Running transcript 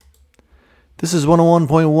This is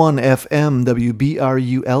 101.1 FM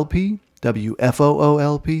WBRU-LP,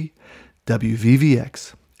 WFOO-LP,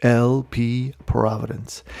 WVVX, LP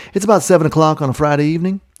Providence. It's about 7 o'clock on a Friday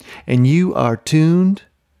evening, and you are tuned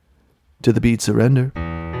to the Beat Surrender.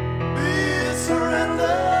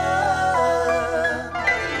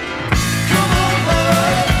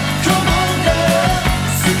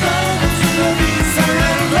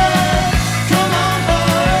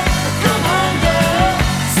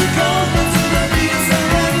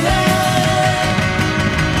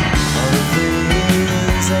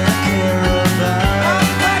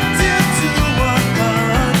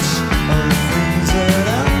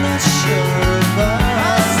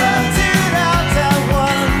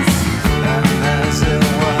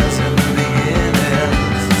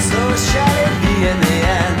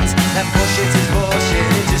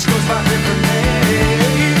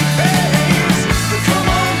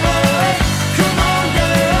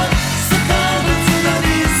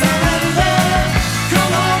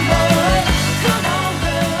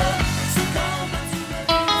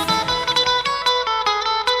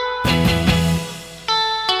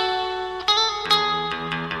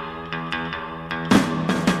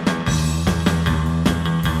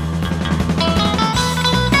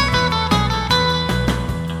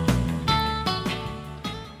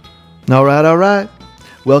 All right.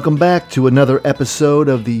 Welcome back to another episode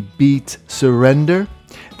of the Beat Surrender.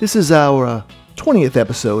 This is our 20th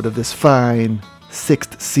episode of this fine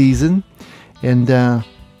 6th season. And I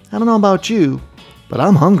don't know about you, but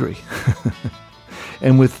I'm hungry.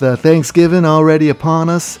 And with Thanksgiving already upon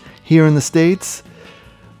us here in the States,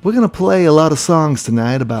 we're going to play a lot of songs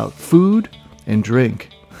tonight about food and drink.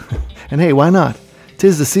 And hey, why not?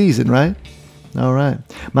 'Tis the season, right? All right.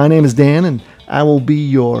 My name is Dan, and I will be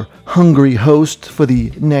your hungry host for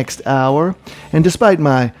the next hour, and despite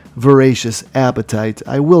my voracious appetite,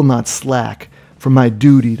 I will not slack from my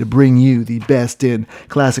duty to bring you the best in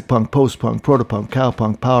classic punk, post-punk, proto-punk,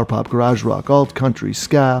 cowpunk, power pop, garage rock, alt country,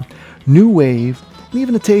 ska, new wave, and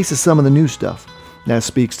even a taste of some of the new stuff that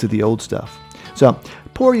speaks to the old stuff. So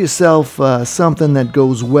pour yourself something that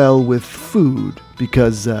goes well with food,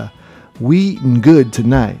 because we eating good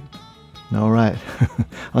tonight. All right.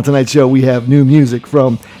 On tonight's show, we have new music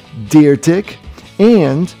from Deer Tick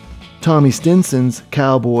and Tommy Stinson's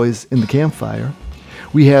Cowboys in the Campfire.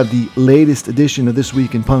 We have the latest edition of This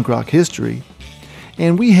Week in Punk Rock History.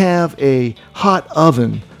 And we have a hot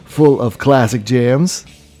oven full of classic jams,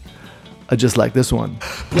 just like this one.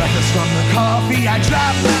 Breakfast from the coffee, I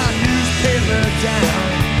drop my newspaper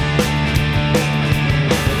down.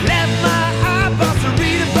 Left my eyeballs to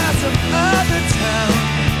read about some other town.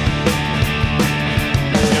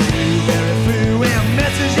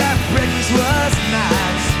 Breakfast was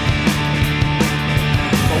nice,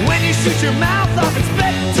 but when you shoot your mouth off,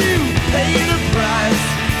 expect to pay the price.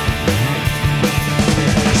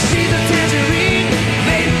 She's a tangerine,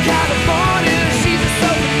 made in California. She's a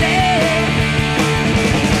souvenir.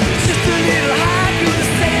 Just a little haiku to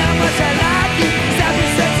say how much I like you.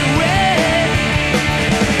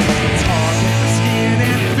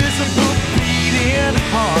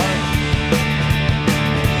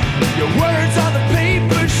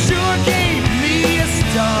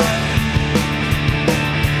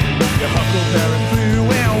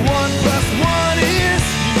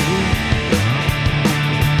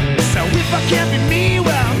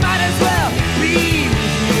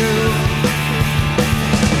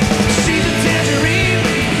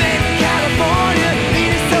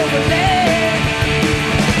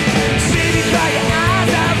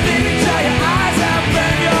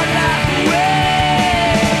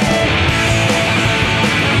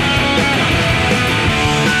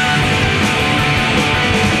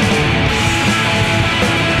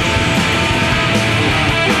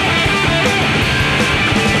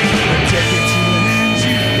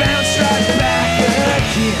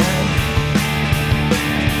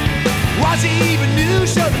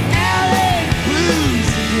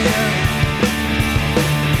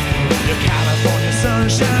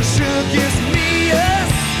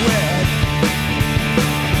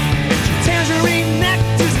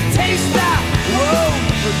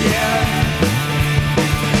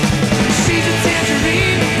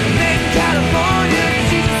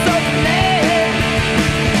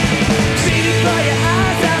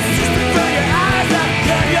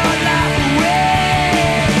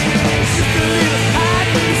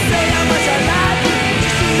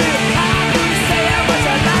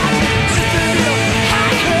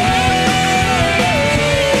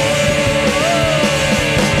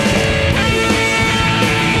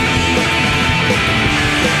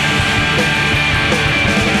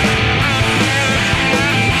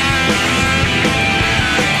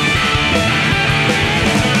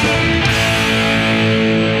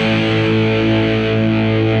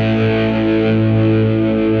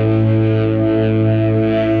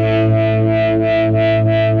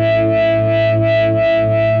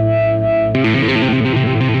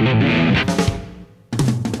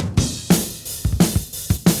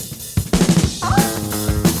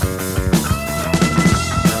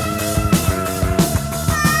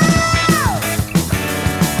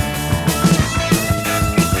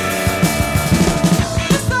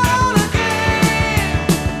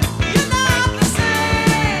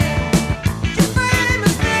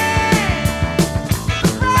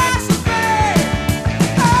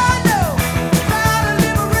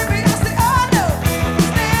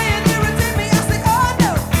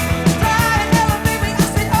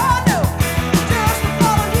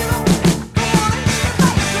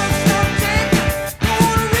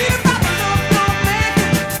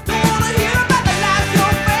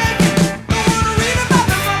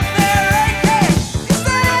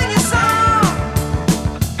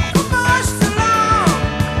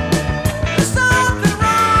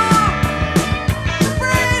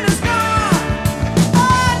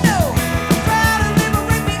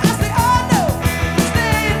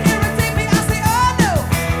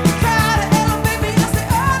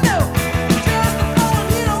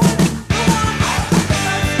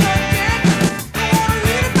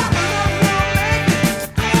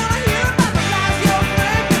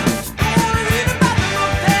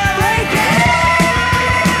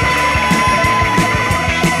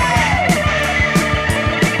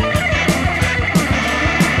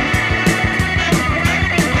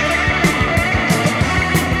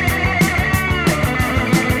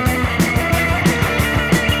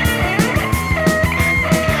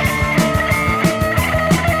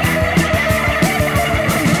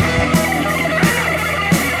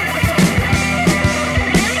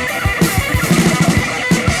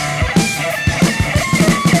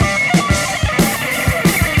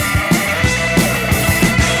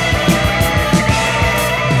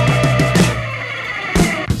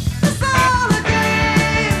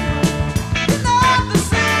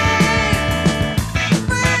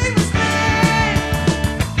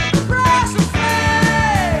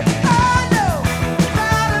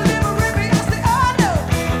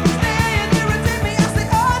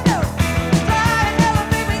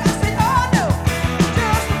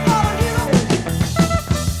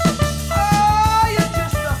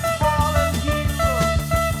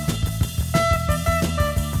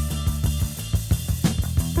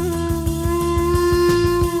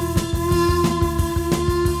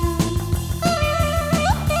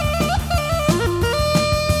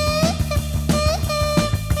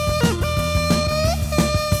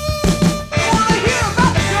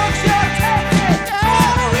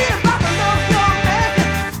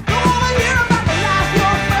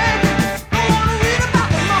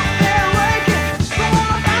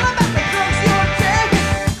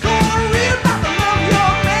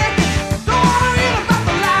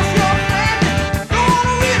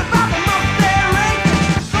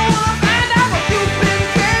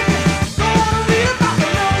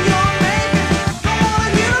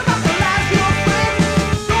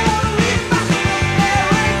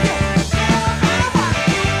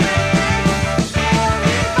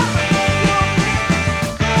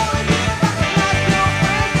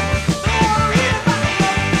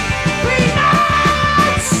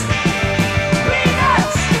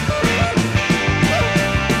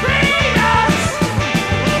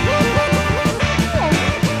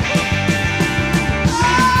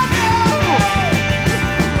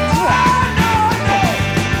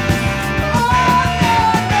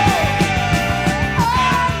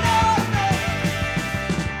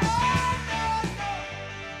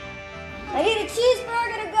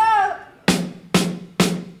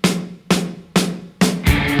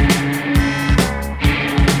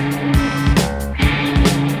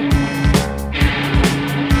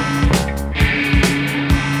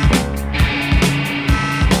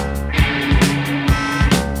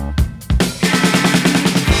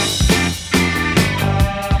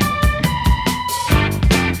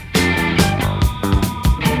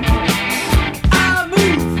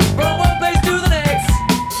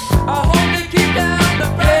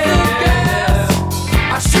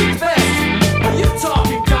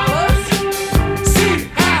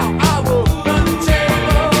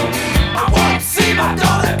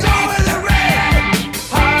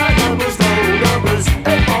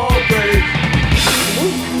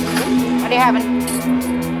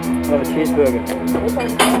 cheeseburger.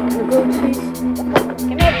 And a grilled cheese.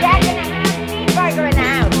 Give me a Jack in the house, cheeseburger in the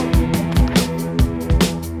house.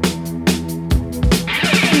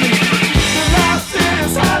 The last thing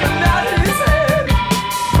is hard and out in his head.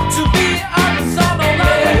 To be on the summer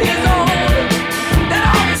like his own. And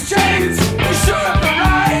all his chains, he's sure of the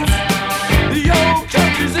right. The old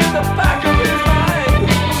country's in the back of his mind.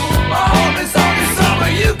 Oh, it's only summer,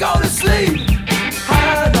 you go to sleep.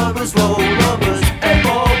 High numbers, low numbers, and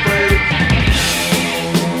more break.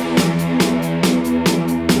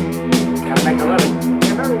 Gotta make a living.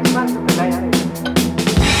 They're very expensive today anyway.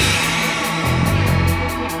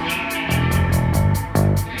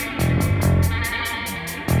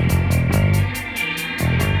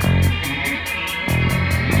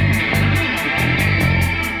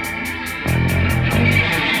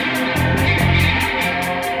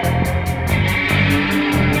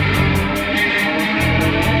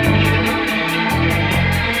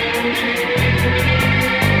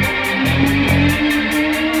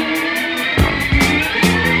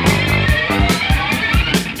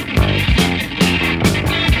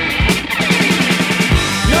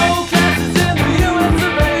 No classes in the US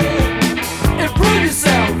of A. Improve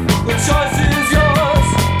yourself, the choice is yours.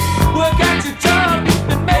 Work at your job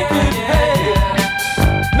and make it hay.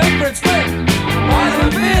 Make friends quick, order a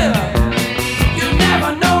beer. You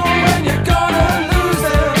never know when you're gonna lose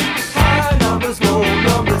them. High numbers, low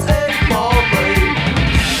numbers, 8 ball break.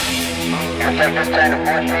 Take this train to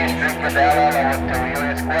 14th Street for down on to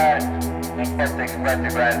Union Square. Next express to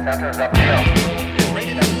Grand Central is up the hill.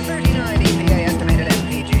 Rated at 39 EPA estimated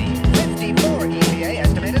MPG, 54 EPA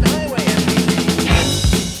estimated highway MPG.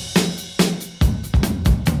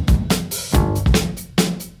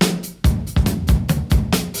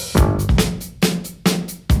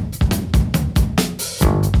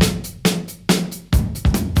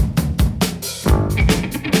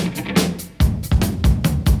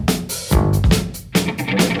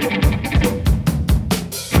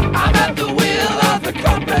 I'm at the wheel of the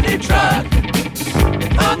company truck,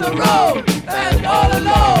 on the road and all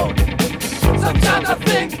alone. Sometimes I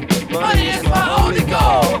think money is my only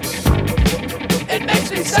goal. It makes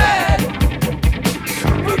me sad.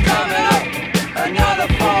 We're coming up another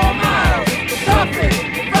 4 miles. Coffee,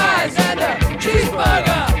 fries, and a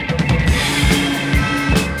cheeseburger.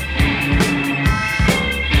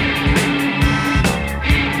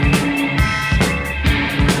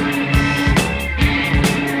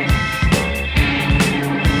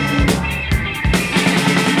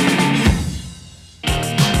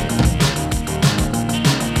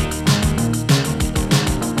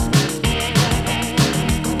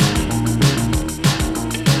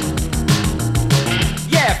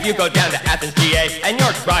 Yeah, if you go down to Athens, GA, and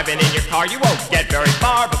you're driving in your car, you won't get very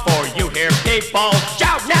far before you hear people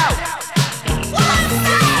shout now!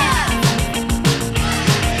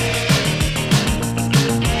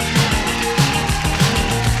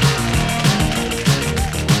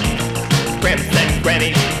 Grimps and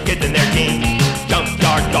grannies, kids and their teens,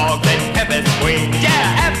 junkyard dogs and campus queens.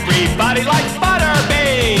 Yeah, everybody likes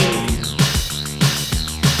Butterbean!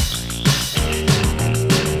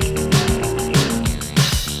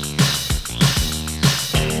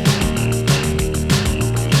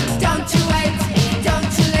 Don't you wait,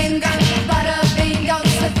 don't you linger, Butterbean, don't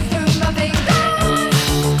slip through my fingers.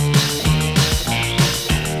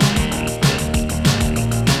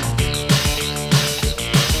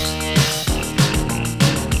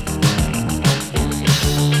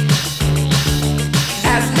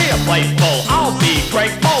 As me a playful, I'll be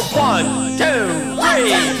grateful. 1, 2, 3,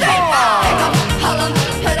 4. Pick up, hull 'em,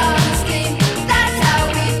 put on steam. That's how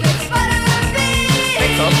we fix Butterbean.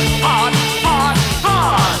 Pick 'em hard, hard,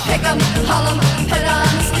 hard. Pick 'em, hull 'em, put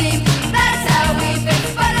on steam. That's how we fix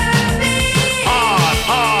Butterbean. Hard,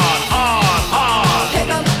 hard, hard, hard. Pick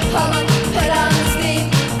 'em, hull 'em, put on steam.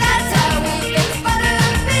 That's how we fix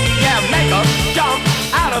Butterbean. Yeah, make 'em jump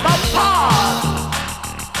out of the pod.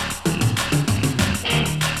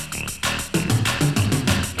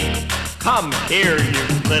 Come here, you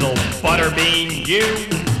little Butterbean, you.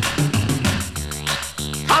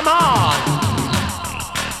 Come on!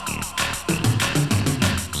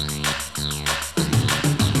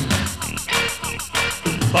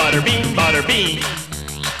 Butterbean, Butterbean,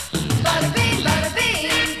 Butterbean,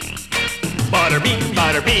 Butterbean. Butterbean,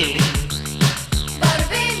 Butterbean.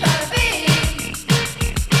 Butterbean, Butterbean.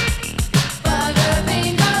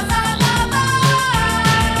 Butterbean goes on the line.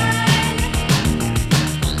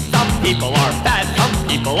 Some people are fat, some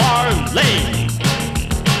people are lame.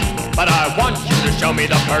 But I want you to show me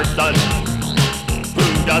the person who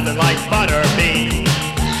doesn't like Butterbean.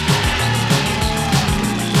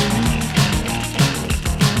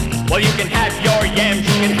 Well, you can have your yams,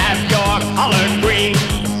 you can have your collard greens.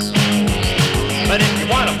 But if you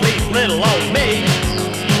want to please little old me,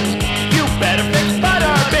 you better fix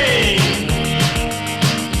Butterbean.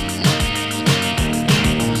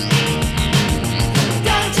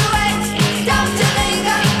 Don't you wait, don't you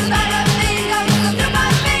linger, Butterbean goes through my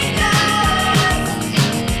fingers.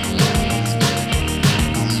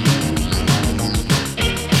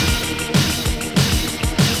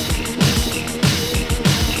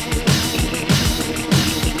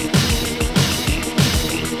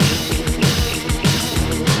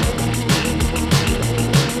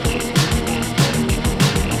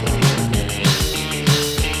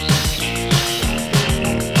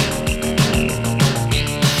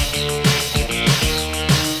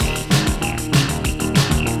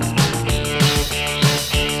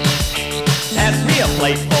 Pass me a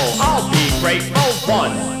plateful, I'll be grateful.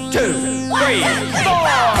 1, 2, 3, 4.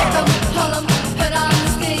 Pick 'em, pull 'em, put on the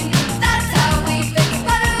steam. That's how we fix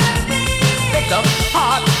Butterbean. Pick them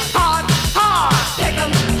hot, hot, hot. Pick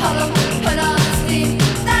 'em, pull 'em, put on the steam.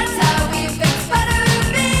 That's how we fix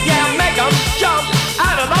Butterbean. Yeah, make them jump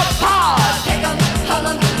out of the pod. Pick 'em, pull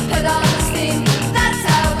 'em, put on the steam. That's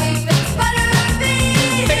how we fix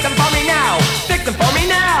Butterbean. Fix them for me now, fix them for me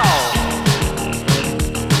now.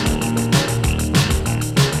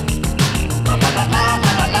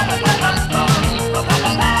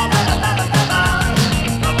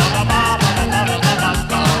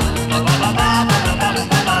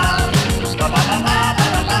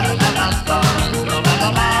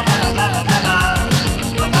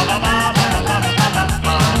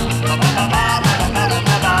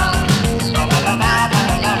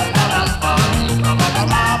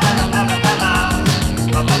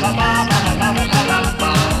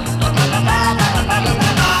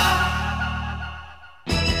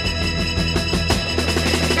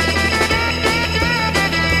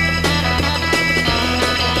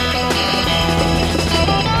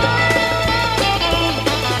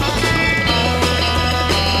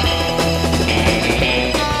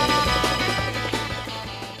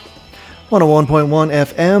 One 101.1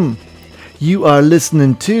 FM. You are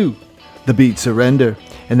listening to The Beat Surrender.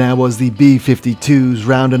 And that was the B-52s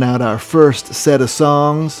rounding out our first set of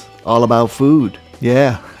songs all about food.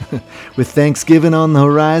 Yeah, with Thanksgiving on the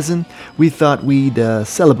horizon, we thought we'd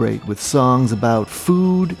celebrate with songs about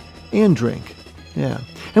food and drink. Yeah,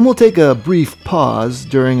 and we'll take a brief pause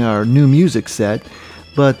during our new music set,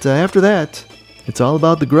 but after that, it's all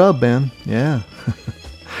about the grub, man. Yeah.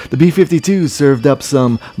 The B-52s served up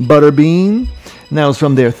some Butterbean, and that was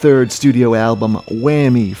from their third studio album,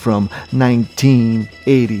 Whammy, from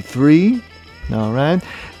 1983. All right.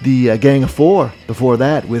 The Gang of Four before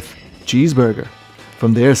that with Cheeseburger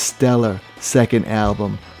from their stellar second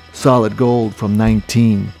album, Solid Gold, from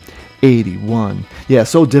 1981. Yeah,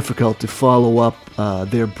 so difficult to follow up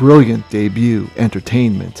their brilliant debut,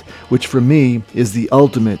 Entertainment, which for me is the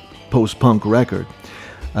ultimate post-punk record.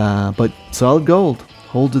 But Solid Gold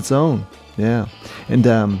holds its own. Yeah. And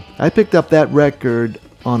I picked up that record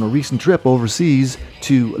on a recent trip overseas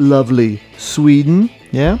to lovely Sweden.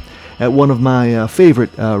 Yeah. At one of my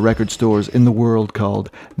favorite record stores in the world called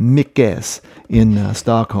Micke's in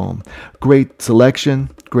Stockholm. Great selection,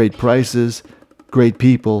 great prices, great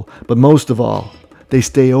people, but most of all, they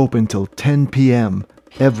stay open till 10 p.m.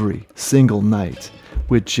 every single night,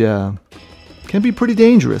 which can be pretty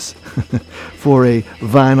dangerous for a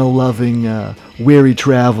vinyl-loving, weary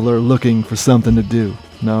traveler looking for something to do.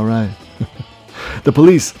 All right. The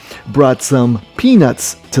Police brought some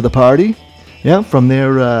peanuts to the party. Yeah, from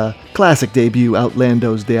their classic debut,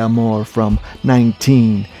 Outlandos de Amor, from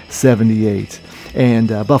 1978. And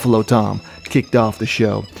Buffalo Tom kicked off the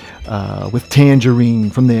show with Tangerine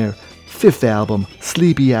from their fifth album,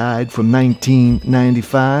 Sleepy Eyed, from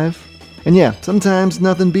 1995. And yeah, sometimes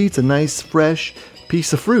nothing beats a nice, fresh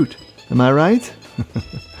piece of fruit. Am I right?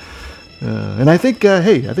 And I think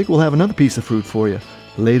we'll have another piece of fruit for you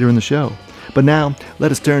later in the show. But now,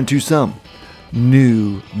 let us turn to some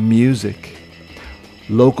new music.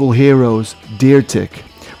 Local heroes Deer Tick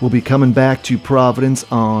will be coming back to Providence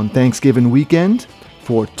on Thanksgiving weekend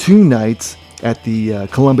for 2 nights at the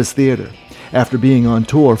Columbus Theater after being on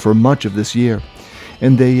tour for much of this year.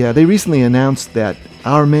 And they recently announced that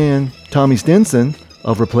our man Tommy Stinson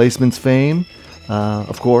of Replacements fame,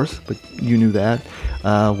 of course, but you knew that,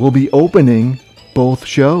 will be opening both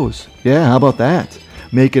shows. Yeah, how about that?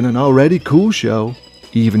 Making an already cool show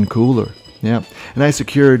even cooler. Yeah, and I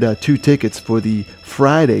secured 2 tickets for the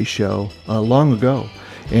Friday show long ago,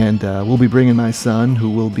 and we'll be bringing my son, who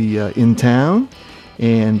will be in town,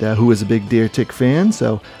 and who is a big Deer Tick fan,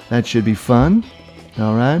 so that should be fun.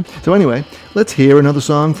 All right. So anyway, let's hear another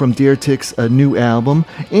song from Deer Tick's new album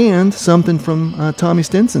and something from Tommy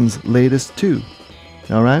Stinson's latest too.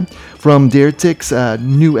 All right. From Deer Tick's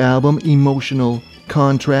new album, Emotional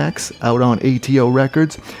Contracts, out on ATO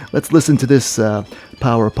Records, let's listen to this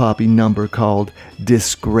power poppy number called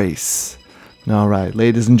Disgrace. All right,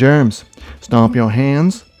 ladies and germs, stomp your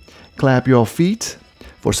hands, clap your feet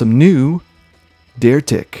for some new Deer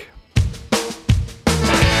Tick.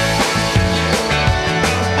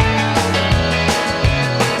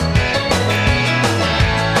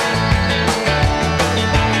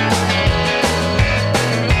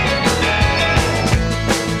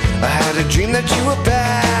 Dream that you were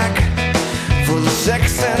back, full of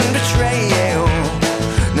sex and betrayal.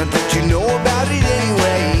 Not that you know about it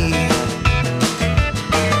anyway,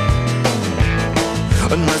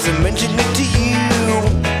 unless I mentioned it to you.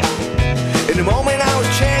 In a moment I was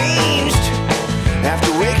changed, after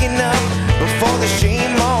waking up, before the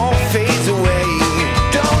shame all fades away.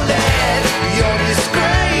 Don't let your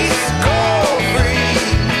disgrace go free.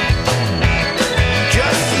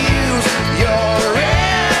 Just use your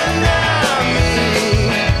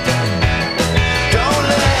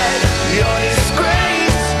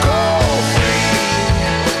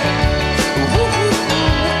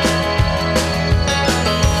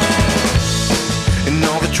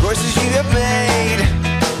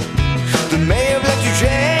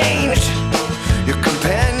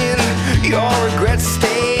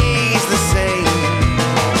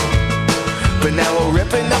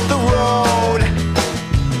up the road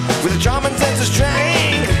with a charm and sense of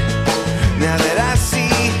strength. Now that I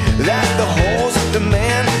see that the holes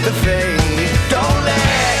demand the fade, don't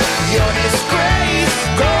let your disgrace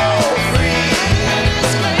go free.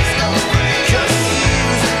 Just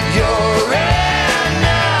use your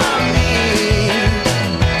enemy.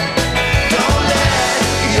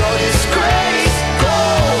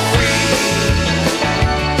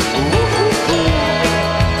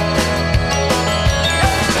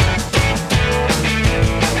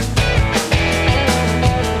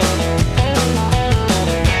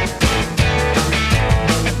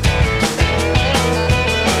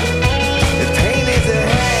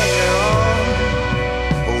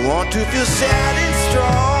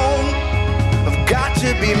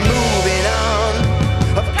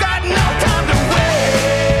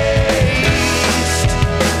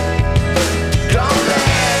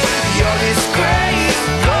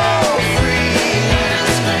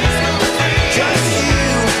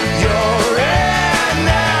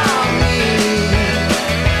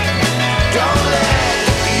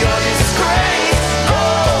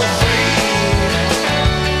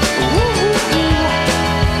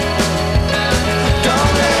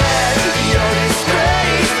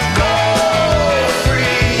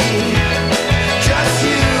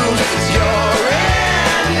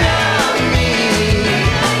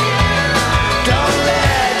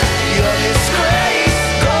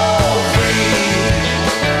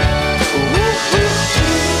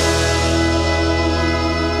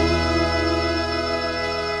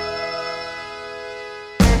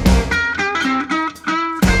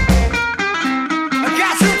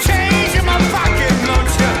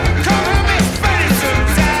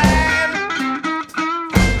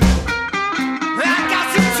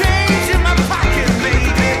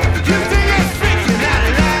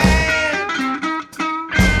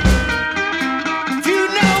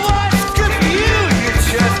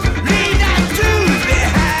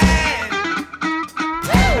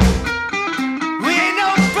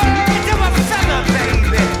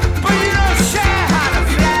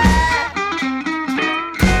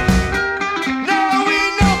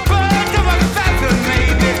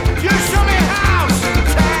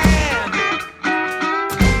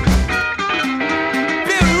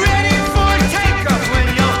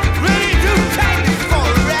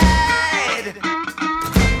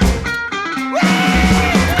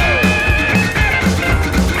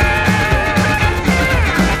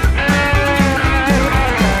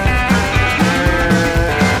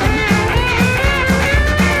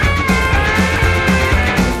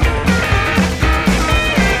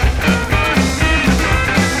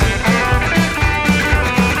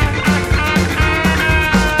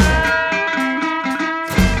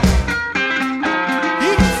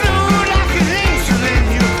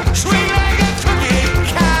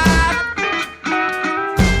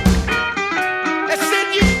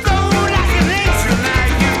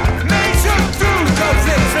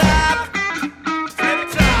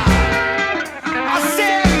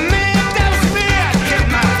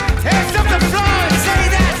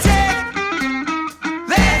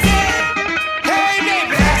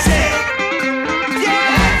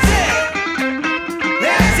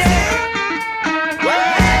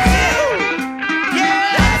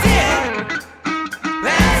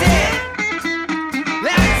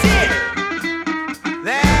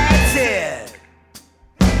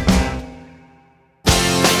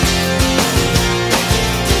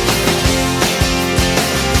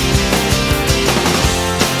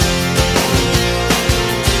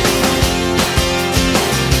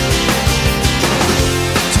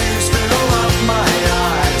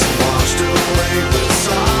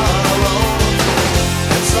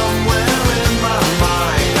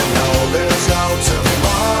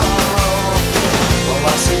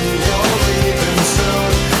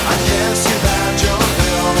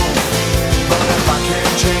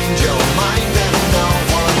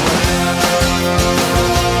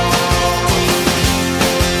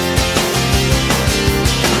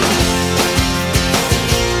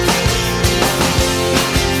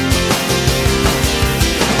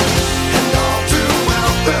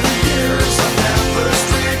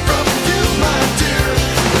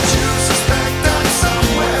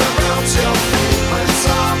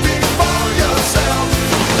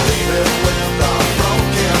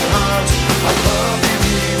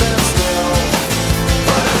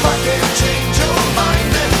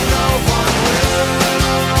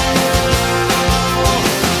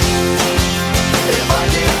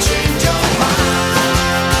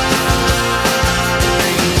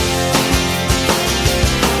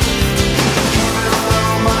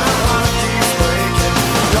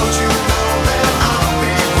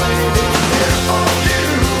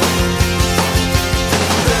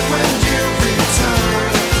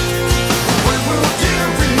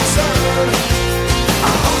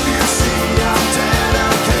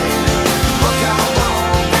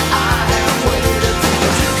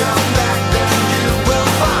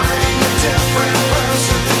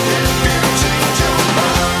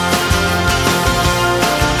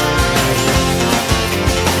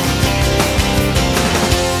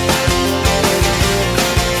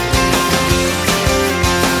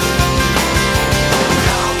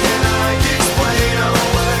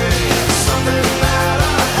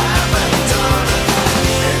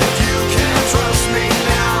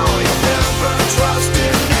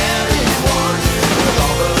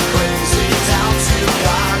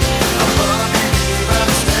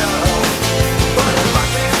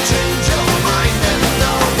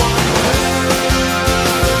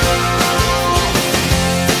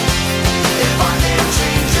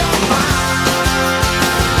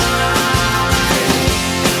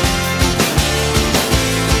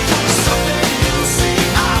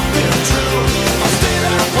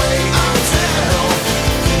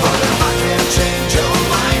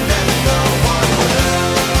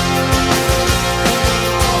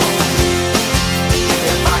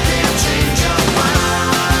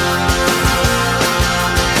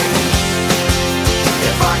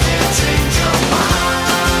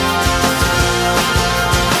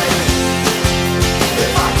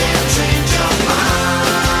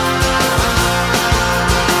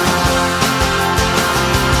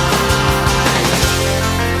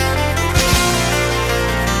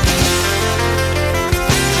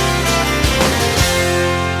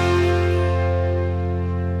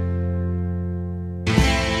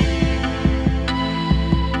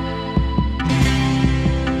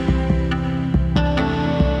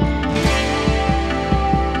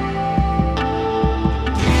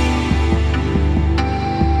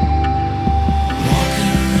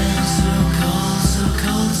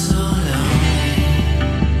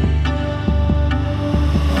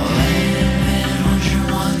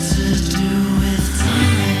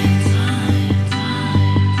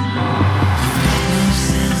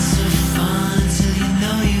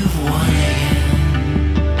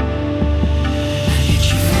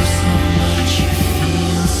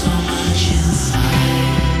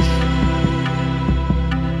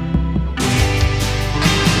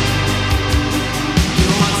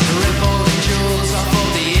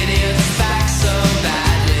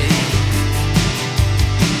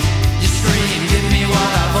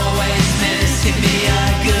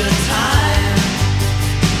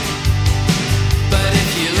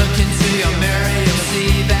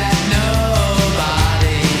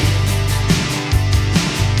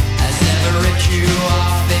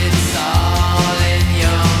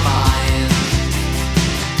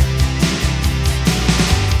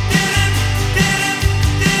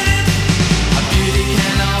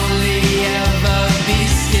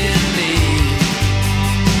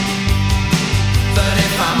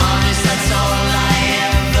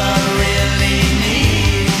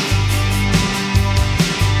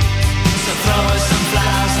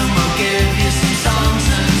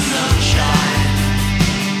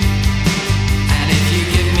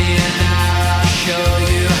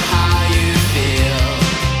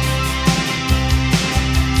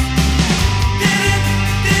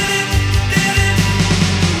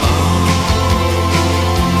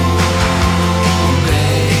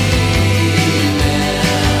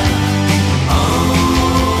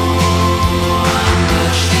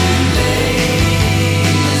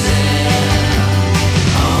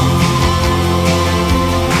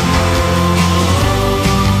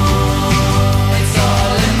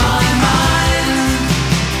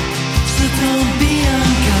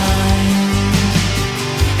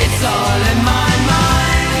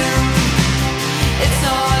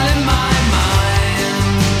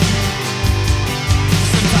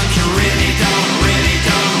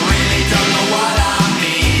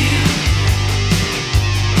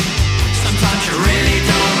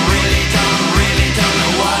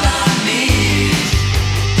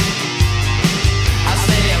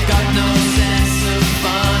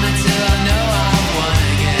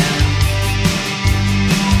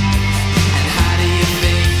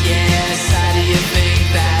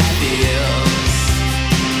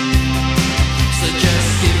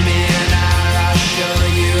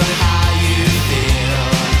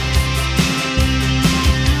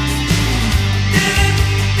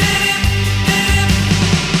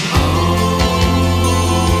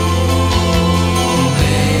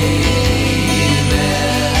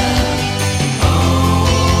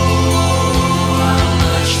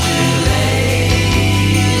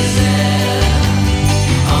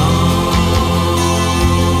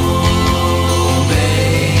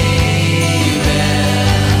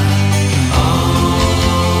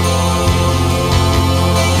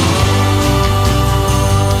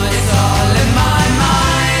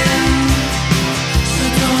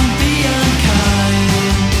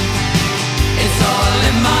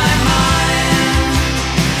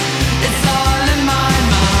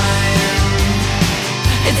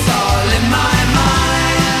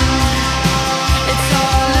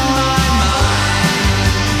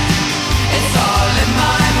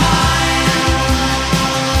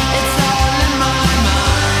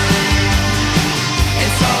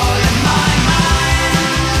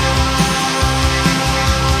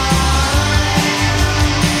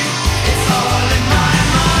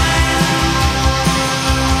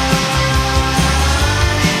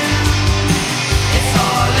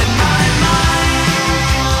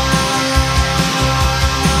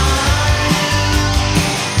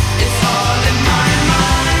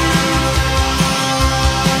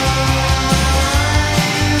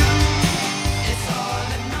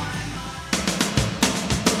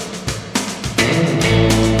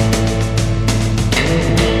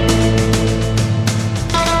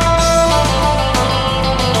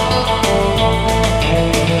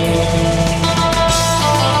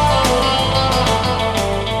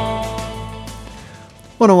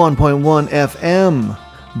 101.1 FM,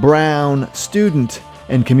 Brown Student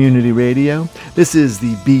and Community Radio. This is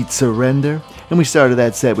the Beat Surrender, and we started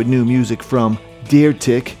that set with new music from Deer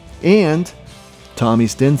Tick and Tommy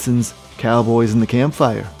Stinson's Cowboys and the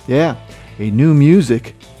Campfire. Yeah, a new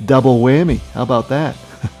music double whammy. How about that?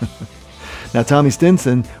 Now, Tommy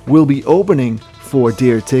Stinson will be opening for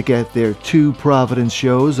Deer Tick at their 2 Providence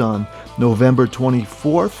shows on November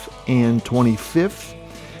 24th and 25th.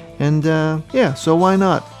 And so why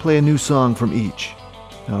not play a new song from each?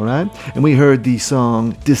 All right? And we heard the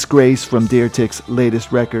song Disgrace from Deer Tick's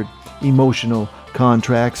latest record, Emotional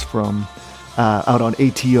Contracts, from out on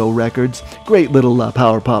ATO Records. Great little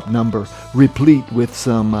power pop number, replete with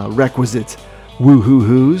some requisite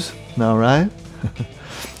woo-hoo-hoos. All right?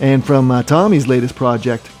 And from Tommy's latest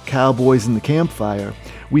project, Cowboys and the Campfire,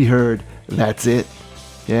 we heard That's It.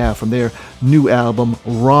 Yeah, from their new album,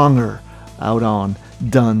 Wronger, out on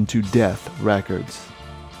Done to Death Records.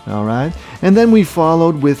 All right? And then we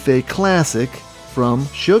followed with a classic from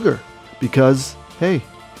Sugar, because, hey,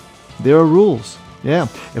 there are rules. Yeah,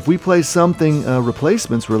 if we play something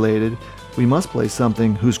Replacements related, we must play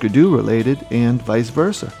something Husker Du related, and vice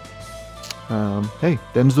versa. Hey,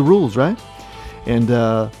 them's the rules, right?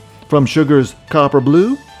 And from Sugar's Copper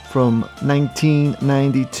Blue from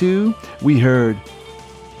 1992, we heard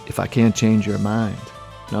If I Can't Change Your Mind.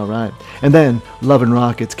 All right. And then Lovin'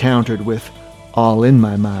 Rockets countered with All in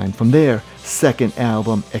My Mind from their second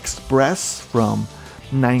album, Express, from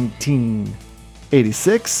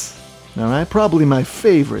 1986. All right. Probably my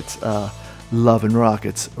favorite Lovin'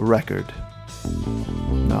 Rockets record.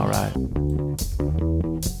 All right.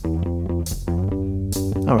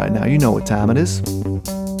 All right, now you know what time it is.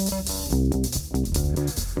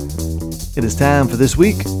 It is time for This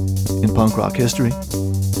Week in Punk Rock History.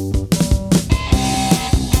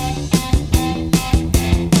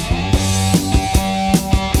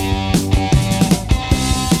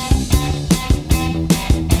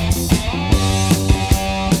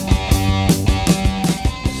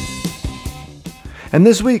 And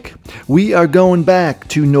this week, we are going back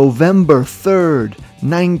to November 3rd,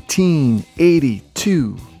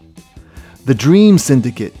 1982. The Dream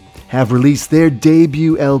Syndicate have released their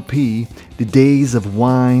debut LP, The Days of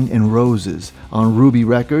Wine and Roses, on Ruby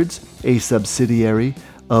Records, a subsidiary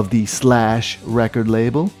of the Slash record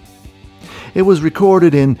label. It was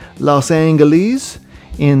recorded in Los Angeles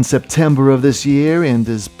in September of this year and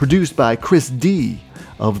is produced by Chris D.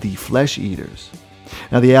 of the Flesh Eaters.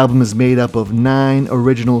 Now, the album is made up of 9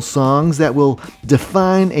 original songs that will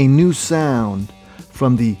define a new sound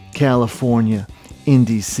from the California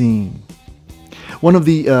indie scene. One of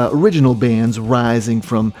the original bands rising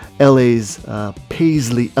from LA's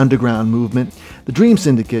Paisley underground movement, the Dream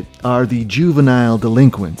Syndicate are the juvenile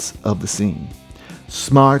delinquents of the scene.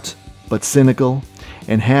 Smart but cynical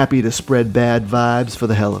and happy to spread bad vibes for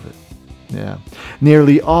the hell of it. Yeah.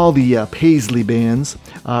 Nearly all the Paisley bands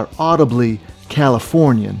are audibly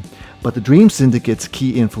Californian, but the Dream Syndicate's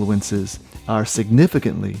key influences are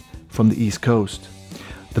significantly from the East Coast,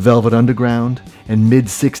 the Velvet Underground, and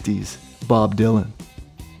mid-60s Bob Dylan.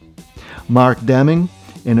 Mark Deming,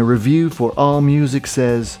 in a review for AllMusic,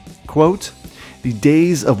 says, quote, "The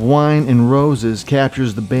Days of Wine and Roses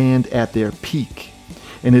captures the band at their peak,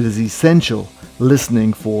 and it is essential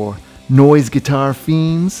listening for noise guitar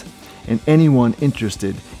fiends and anyone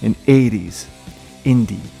interested in 80s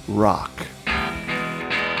indie rock."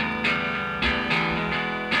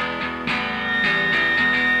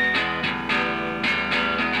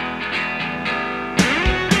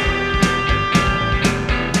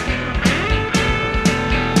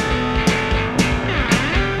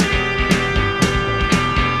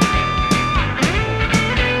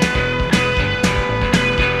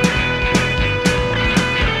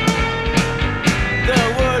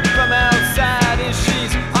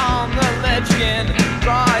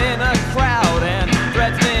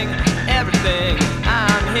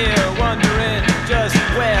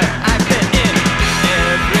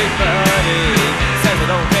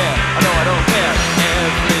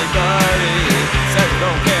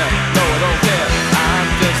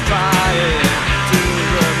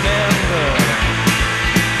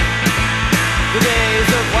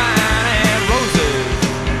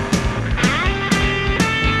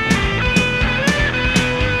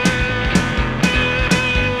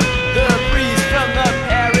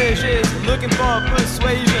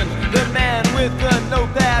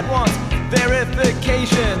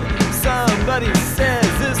 Somebody says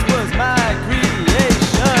this was my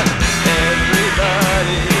creation.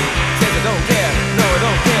 Everybody says I don't care. No, I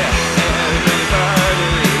don't care.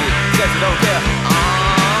 Everybody says I don't care.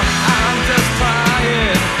 I'm just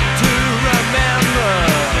trying to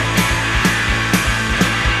remember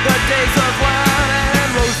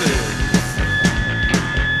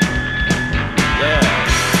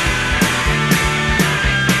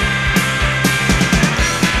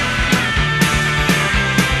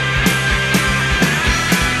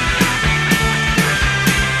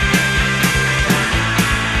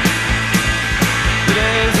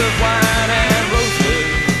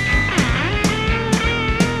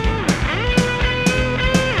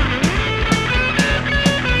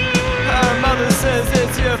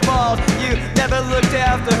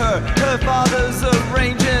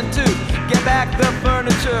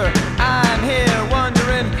pleasure. I'm here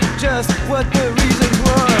wondering just what the reasons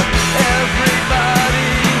were.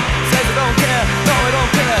 Everybody says I don't care, no I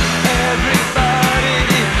don't care. Everybody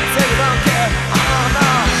says I don't care, oh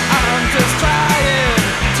no, I'm just trying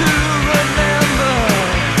to remember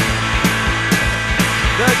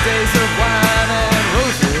the days of wine and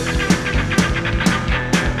roses.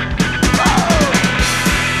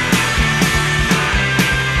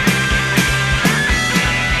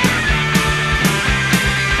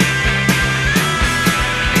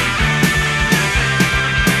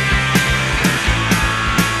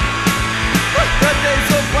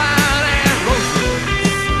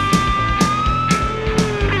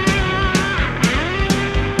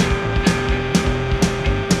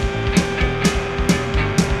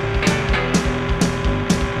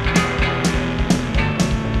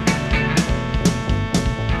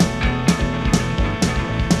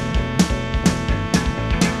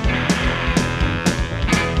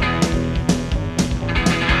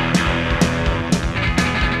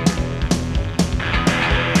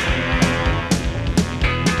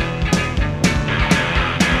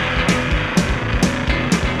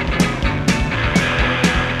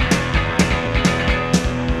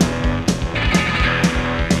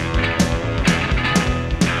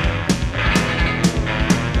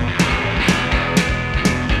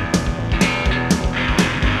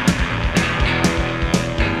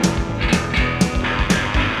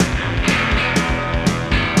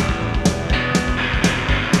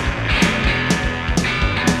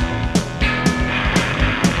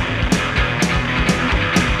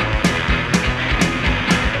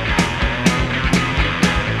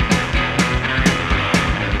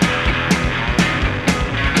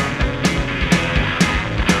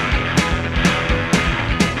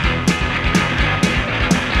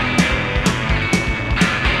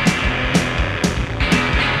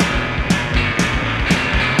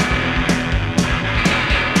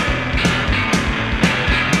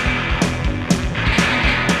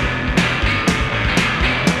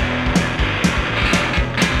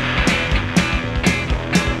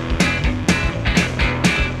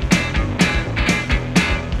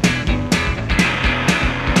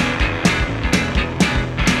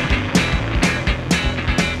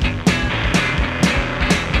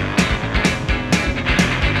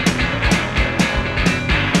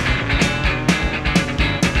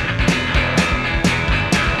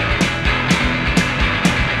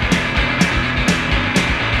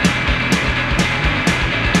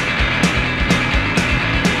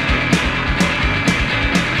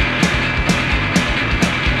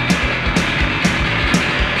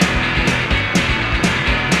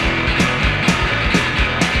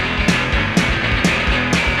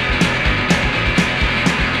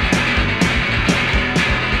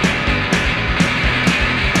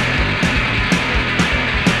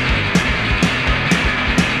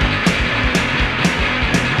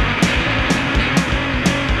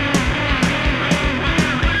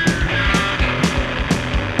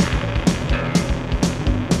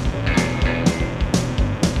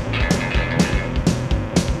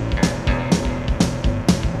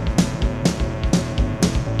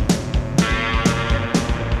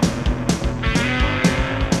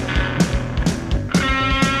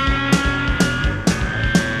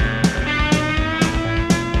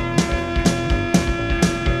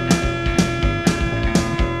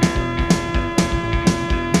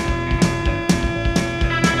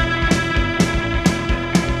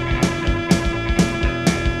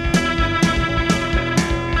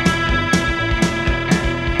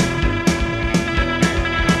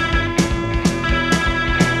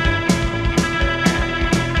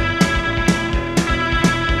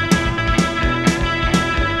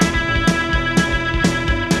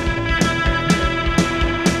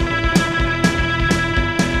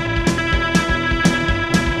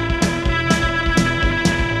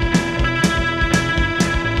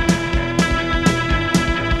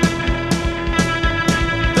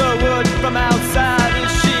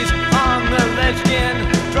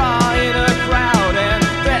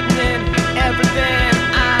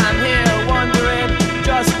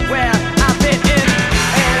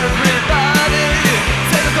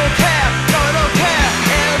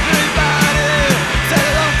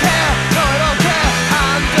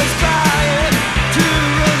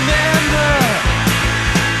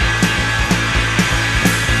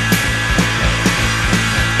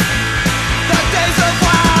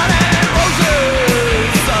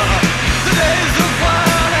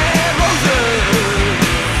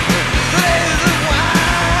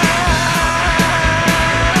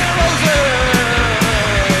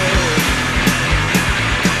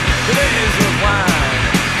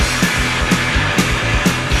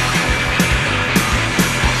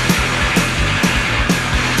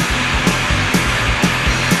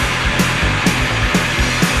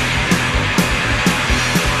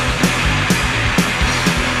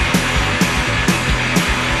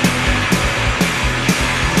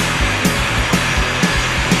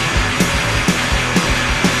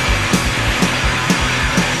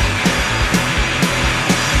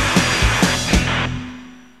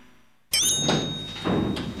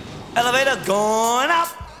 elevator going up.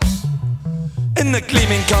 In the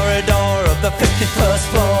gleaming corridor of the 51st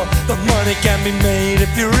floor, the money can be made if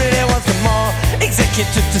you really want some more.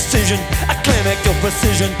 Executive decision, a clinical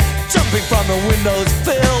precision, jumping from the windows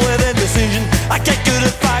filled with indecision. I get good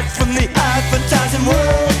advice from the advertising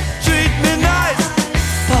world. Treat me nice,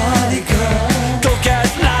 party girl. Go get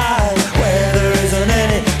live where there isn't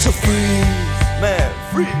any. So freeze, man,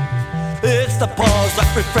 freeze. It's the pause that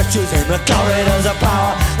refreshes in the corridors of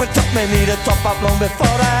power. When top men need a top up long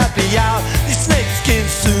before the happy hour. Your snakeskin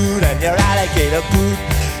suit and your alligator boot.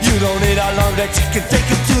 You don't need a long that you can take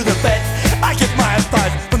it to the bed. I get my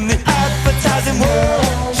advice from the advertising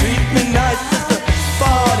world. Treat me nice as the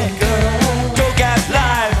party girl. Go get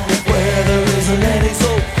live where there isn't any.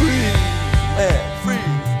 So freeze, man, freeze.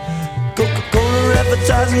 Coca-Cola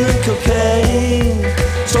advertising and cocaine,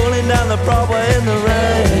 strolling down the Broadway in the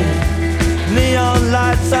rain. Neon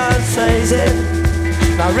light sign says it.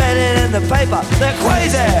 I read it in the paper, they're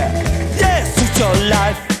crazy. Yes, suit your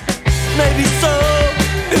life. Maybe so,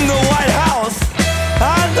 in the White House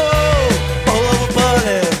I know, all over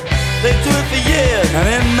Berlin they do it for years.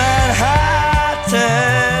 And in Manhattan,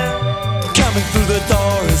 coming through the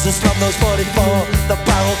door is a snub-nosed 44. The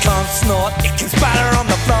barrel can't snort, it can spatter on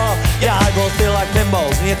the floor. Your eyeballs feel like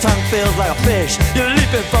pinballs and your tongue feels like a fish. You're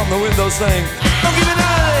leaping from the window saying, don't give me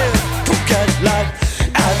none of this. Get life,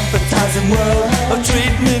 advertising world. Oh,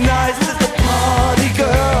 treat me nice as the party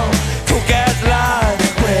girl. Go get live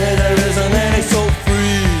where there isn't any. So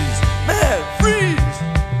freeze, man, freeze.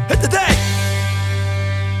 Hit the deck.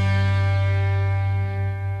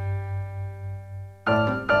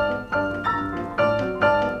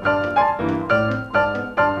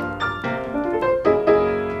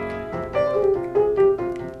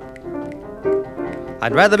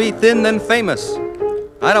 I'd rather be thin than famous.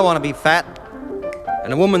 I don't want to be fat.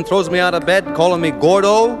 And a woman throws me out of bed calling me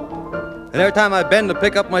Gordo. And every time I bend to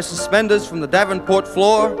pick up my suspenders from the Davenport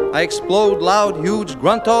floor, I explode loud, huge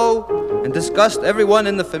grunto and disgust everyone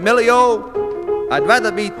in the familio. I'd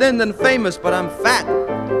rather be thin than famous, but I'm fat.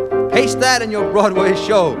 Paste that in your Broadway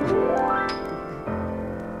show.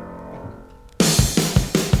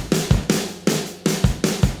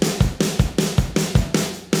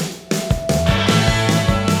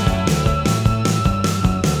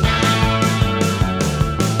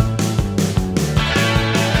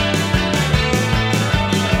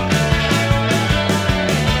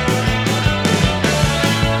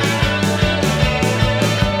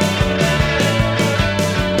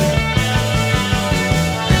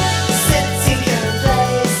 Sitting in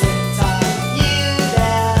place.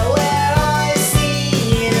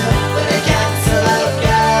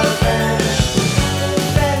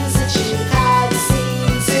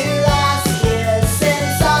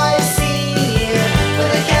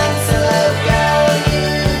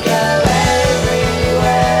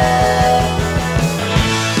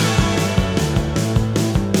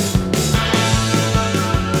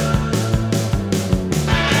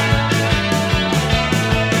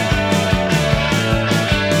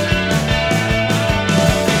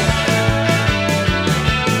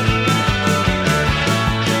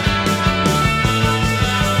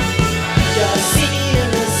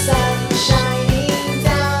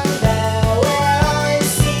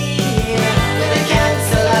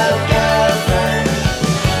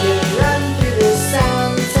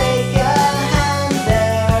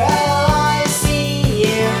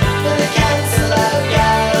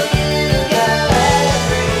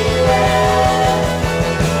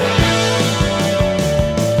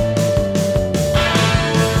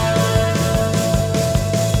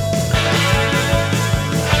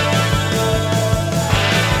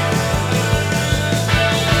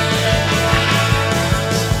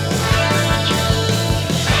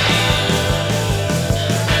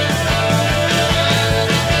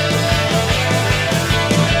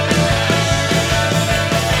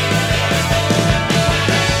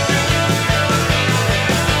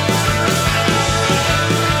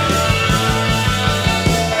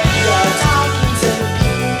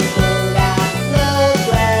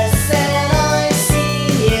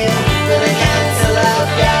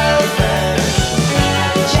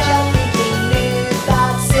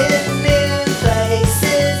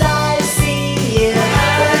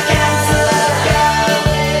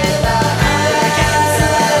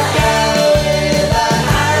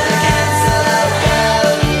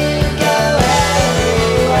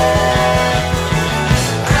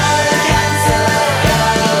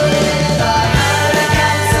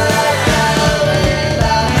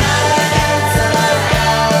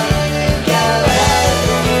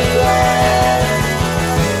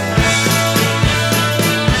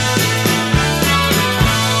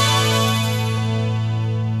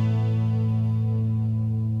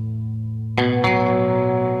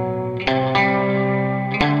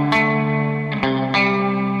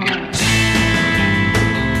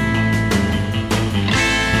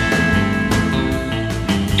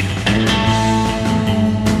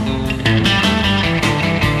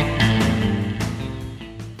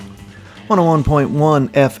 101.1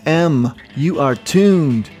 FM. You are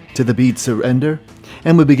tuned to the Beat Surrender.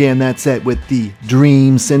 And we began that set with the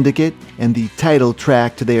Dream Syndicate and the title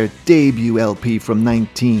track to their debut LP from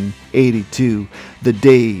 1982, The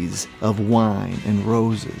Days of Wine and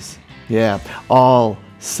Roses. Yeah, all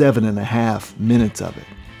 7.5 minutes of it.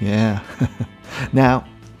 Yeah. Now,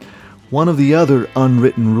 one of the other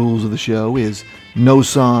unwritten rules of the show is no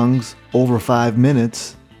songs over 5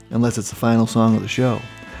 minutes unless it's the final song of the show.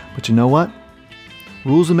 But you know what?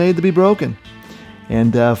 Rules are made to be broken.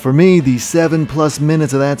 And for me, the 7+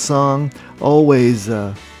 minutes of that song always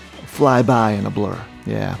fly by in a blur.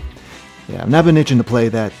 Yeah. I've been itching to play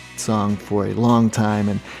that song for a long time,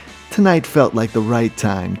 and tonight felt like the right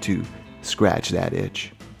time to scratch that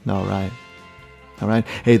itch. All right.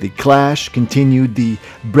 Hey, the Clash continued the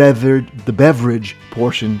beverage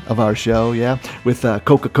portion of our show, yeah, with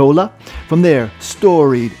Coca-Cola from their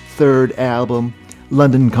storied third album,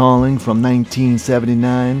 London Calling from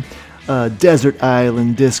 1979. Desert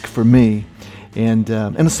Island disc for me, and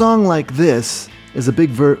a song like this is a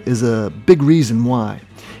big reason why.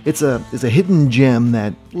 It's a hidden gem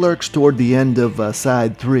that lurks toward the end of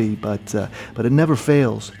side 3, but it never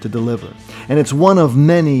fails to deliver. And it's one of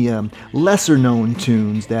many lesser known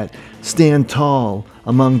tunes that stand tall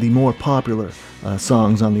among the more popular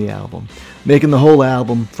songs on the album, making the whole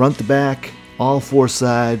album front to back, all 4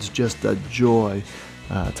 sides, just a joy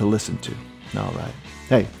to listen to. All right,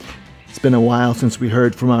 hey. It's been a while since we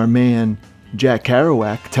heard from our man Jack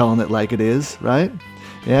Kerouac telling it like it is, right?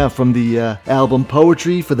 Yeah, from the album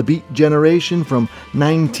Poetry for the Beat Generation from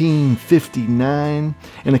 1959,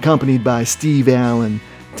 and accompanied by Steve Allen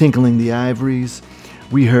tinkling the ivories,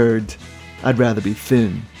 we heard I'd Rather Be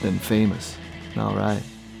Thin Than Famous. All right.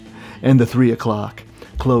 And the 3 o'clock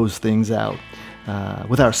closed things out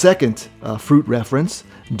with our second fruit reference,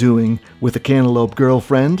 doing With a Cantaloupe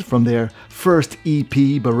Girlfriend from their first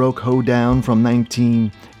EP, Baroque Hoedown from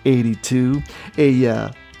 1982.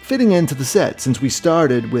 A fitting end to the set, since we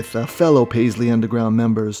started with fellow Paisley Underground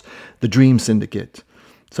members, the Dream Syndicate.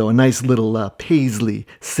 So a nice little Paisley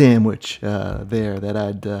sandwich there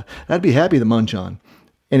that I'd be happy to munch on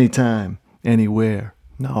anytime, anywhere.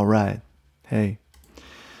 All right. Hey.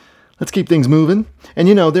 Let's keep things moving. And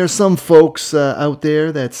there's some folks out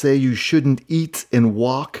there that say you shouldn't eat and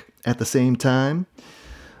walk at the same time.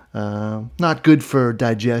 Not good for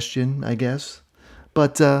digestion, I guess.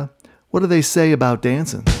 But what do they say about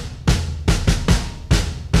dancing?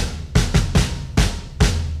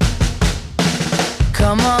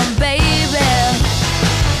 Come on, baby,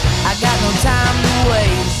 I got no time to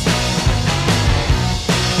waste.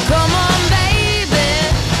 Come on, baby,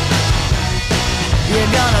 you're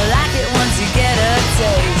gonna like it once you get a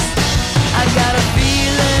taste. I got a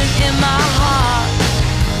feeling in my heart,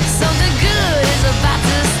 something good is about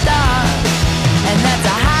to start. And that's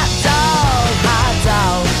a hot dog, hot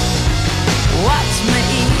dog. Watch me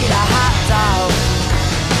eat a hot dog.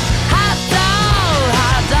 Hot dog,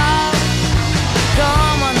 hot dog.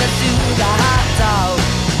 Come on, let's do the hot dog.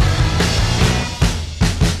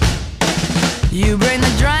 You bring the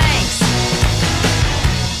drinks,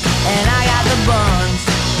 and I got the buns.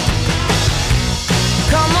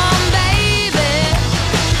 Come on, baby,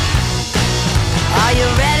 are you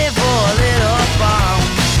ready for a little fun?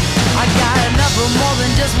 I got enough for more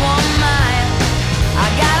than just one man. I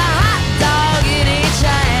got a hot dog in each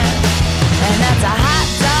hand, and that's a hot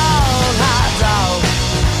dog, hot dog.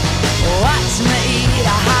 Watch me eat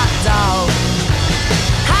a hot dog.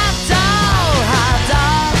 Hot dog, hot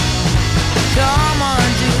dog. Come on,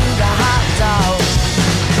 do the hot dog.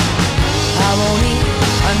 I won't eat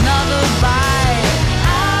another bite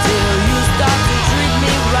till you start to treat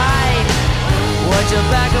me right. What you're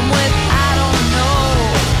packing with, I don't know,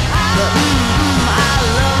 but I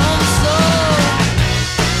love them so.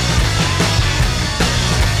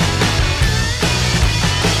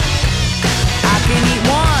 I can eat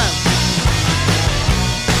one,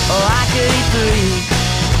 or I could eat 3.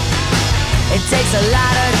 It takes a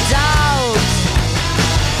lot of dogs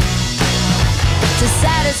to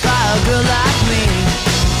satisfy a girl like me.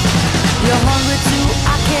 You're hungry too,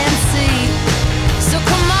 I can see. So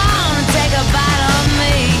come on and take a bite of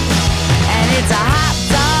me. And it's a hot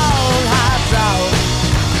dog, hot dog.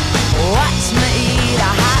 Watch me eat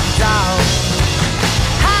a hot dog.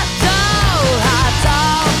 Hot dog, hot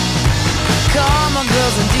dog. Come on,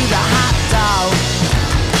 girls, and do the hot dog.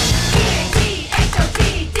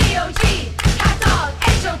 E-N-T-H-O-T-D-O-G. Hot dog,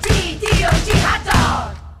 H-O-T-D-O-G, hot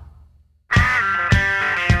dog.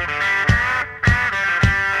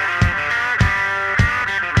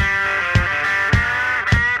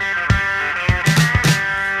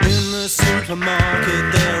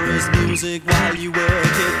 music while you work.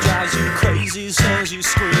 It drives you crazy, sends you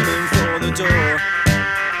screaming for the door.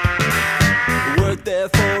 Work there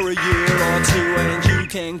for a year or two and you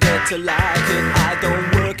can get to like it. I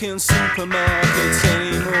don't work in supermarkets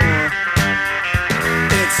anymore.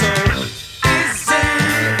 It's so easy,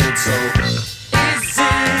 it's so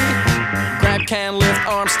easy. Grab can, lift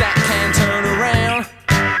arm, stack can, turn around.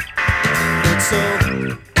 It's so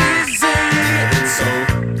easy, it's so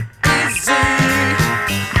easy.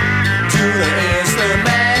 Do the instant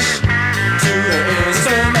mash, do the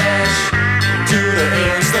instant mash, do the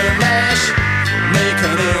instant mash. Make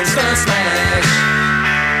an instant smash.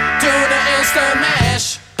 Do the instant mash.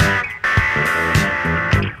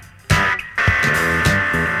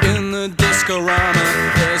 In the disco-rama,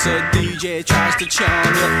 there's a DJ tries to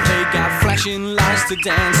charm you. They got flashing lights to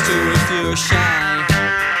dance to if you're shy.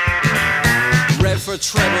 Red for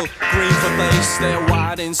treble, green for bass. They're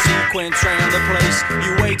wide in sequence round the place.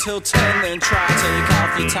 You wait till 10, then try take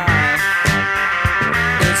off your tie.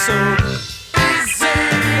 It's so easy,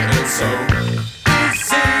 it's so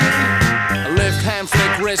easy. Lift hand,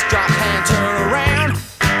 flick wrist, drop hand, turn around.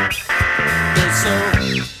 It's so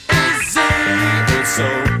easy, it's so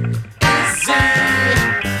easy.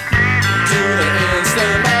 Do the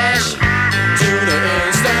instant mash, do the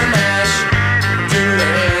instant mash, do the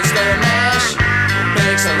instant mash.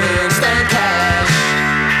 Make some instant cash.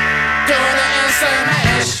 Do the instant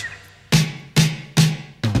mash.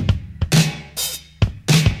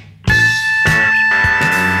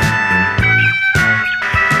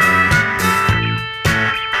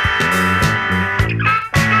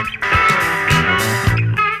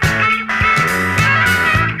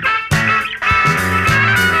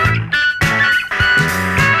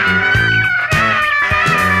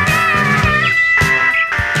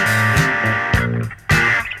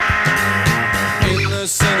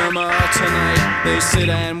 They sit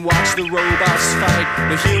and watch the robots fight.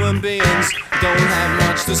 The human beings don't have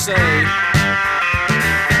much to say.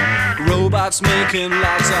 Robots making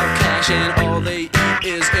lots of cash and all they eat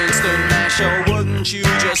is instant mash. Oh, wouldn't you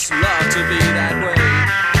just love to be that way?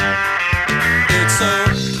 It's so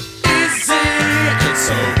easy, it's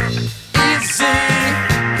so easy.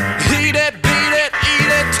 Eat it, beat it, eat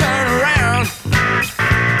it, turn around.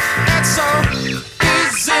 It's so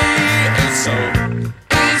easy, it's so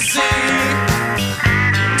easy.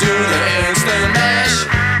 Do the instant mash,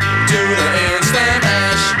 do the instant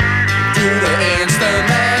mash, do the instant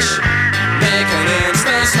mash. Make an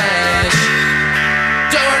instant smash.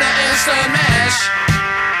 Do the instant mash.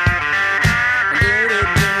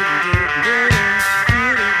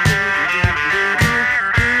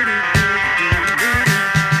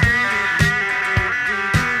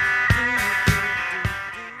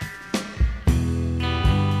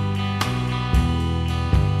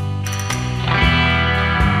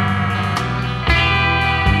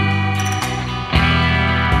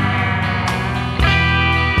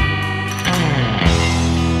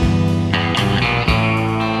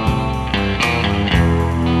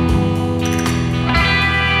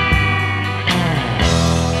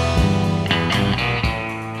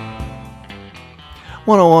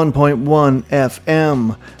 .1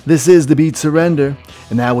 FM. This is The Beat Surrender,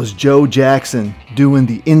 and that was Joe Jackson doing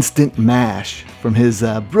the Instant Mash from his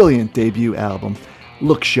brilliant debut album,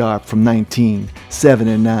 Look Sharp, from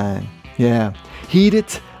 1979. Yeah, heat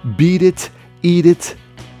it, beat it, eat it,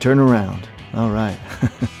 turn around. All right.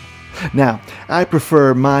 Now, I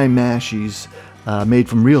prefer my mashies made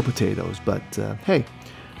from real potatoes, but hey,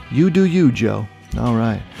 you do you, Joe. All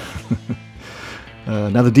right.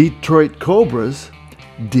 Now, the Detroit Cobras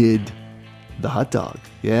did the hot dog.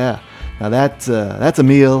 Yeah. Now that's a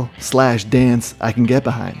meal / dance I can get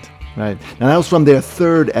behind. Right. Now that was from their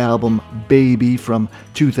third album, Baby, from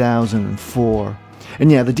 2004.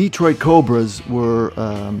 And yeah, the Detroit Cobras were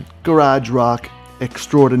garage rock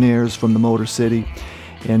extraordinaires from the Motor City.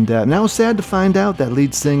 And now it's sad to find out that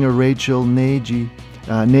lead singer Rachel Nagy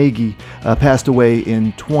passed away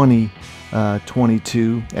in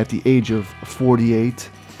 2022 at the age of 48.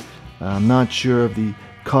 I'm not sure of the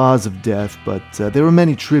cause of death, but there were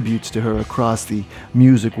many tributes to her across the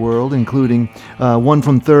music world, including one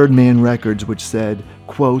from Third Man Records, which said,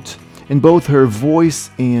 quote, "In both her voice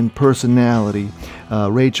and personality,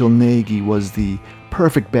 Rachel Nagy was the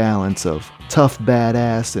perfect balance of tough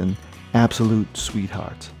badass and absolute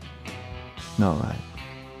sweetheart." All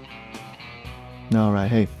right,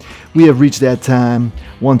 hey, we have reached that time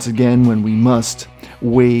once again when we must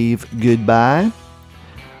wave goodbye.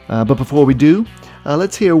 But before we do,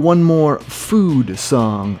 let's hear one more food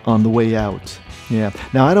song on the way out. Yeah.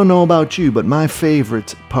 Now, I don't know about you, but my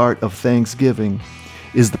favorite part of Thanksgiving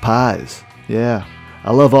is the pies. Yeah.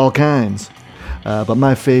 I love all kinds, but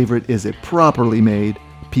my favorite is a properly made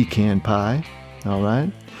pecan pie. All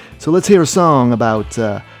right, so let's hear a song about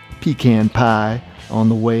pecan pie on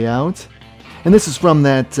the way out. And this is from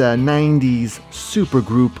that 90s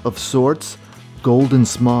supergroup of sorts, Golden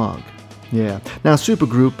Smog. Yeah, now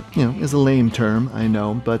supergroup, is a lame term, I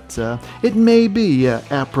know, but it may be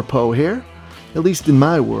apropos here, at least in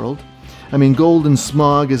my world. I mean, Golden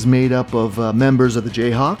Smog is made up of members of the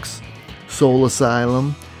Jayhawks, Soul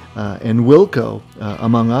Asylum, and Wilco,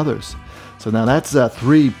 among others. So now that's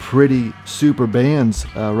 3 pretty super bands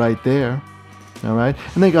right there. All right,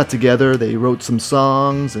 and they got together, they wrote some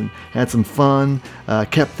songs and had some fun,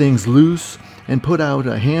 kept things loose, and put out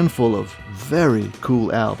a handful of very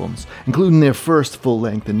cool albums, including their first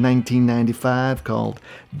full-length in 1995 called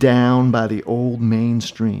Down by the Old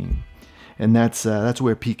Mainstream. And that's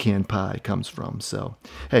where Pecan Pie comes from. So,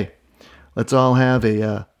 hey, let's all have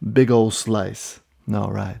a big old slice.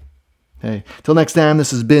 All right. Hey, till next time,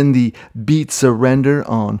 this has been the Beat Surrender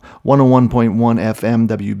on 101.1 FM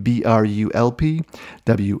WBRU-LP,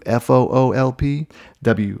 WFOO-LP,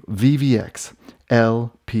 WVVX,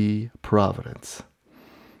 LP Providence.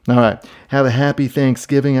 All right, have a happy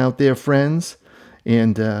Thanksgiving out there, friends,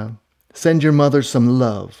 and send your mother some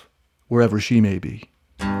love, wherever she may be.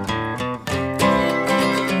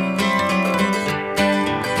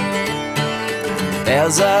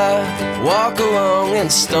 As I walk along and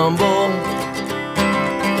stumble,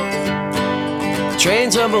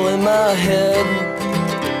 trains rumble in my head.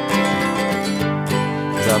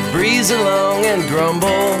 As I breeze along and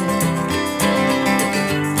grumble,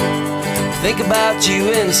 think about you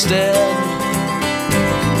instead.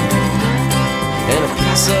 And a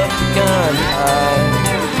piece of pecan pie,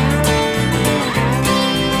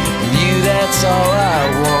 you, that's all I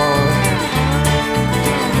want.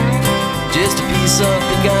 Just a piece of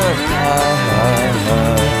pecan pie,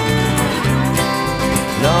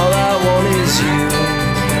 and all I want is you.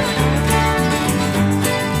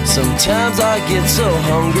 Sometimes I get so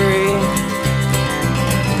hungry,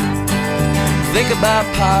 think about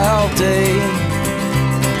pie all day.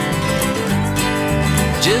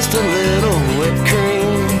 Just a little whipped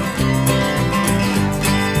cream,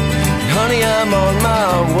 honey, I'm on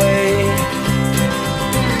my way.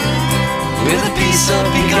 With a piece of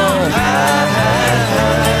pecan pie,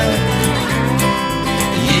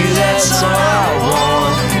 you, that's all I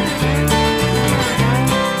want.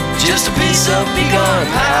 Just a piece of pecan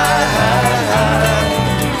pie,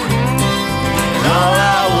 and all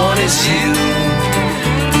I want is you.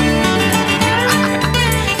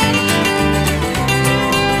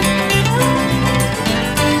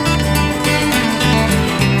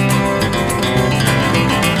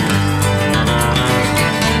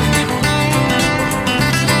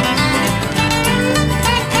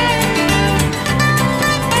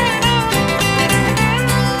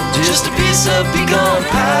 Of pecan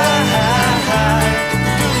pie,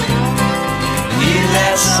 you,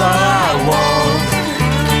 that's all I want.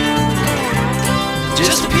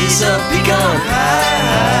 Just a piece of pecan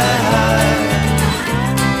pie,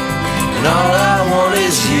 and all I want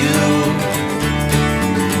is you.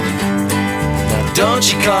 Now don't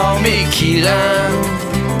you call me key lime,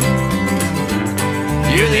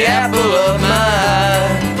 you're the apple of my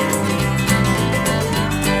eye.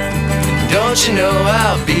 Don't you know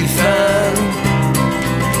I'll be fine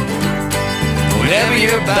whenever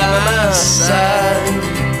you're by my side.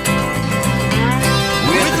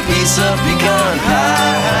 With a piece of pecan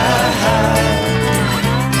pie,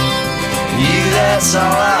 you, that's all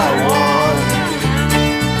I want.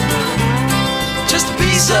 Just a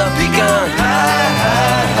piece of pecan pie,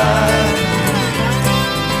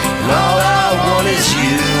 and all I want is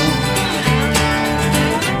you.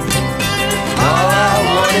 All I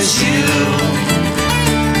want is you.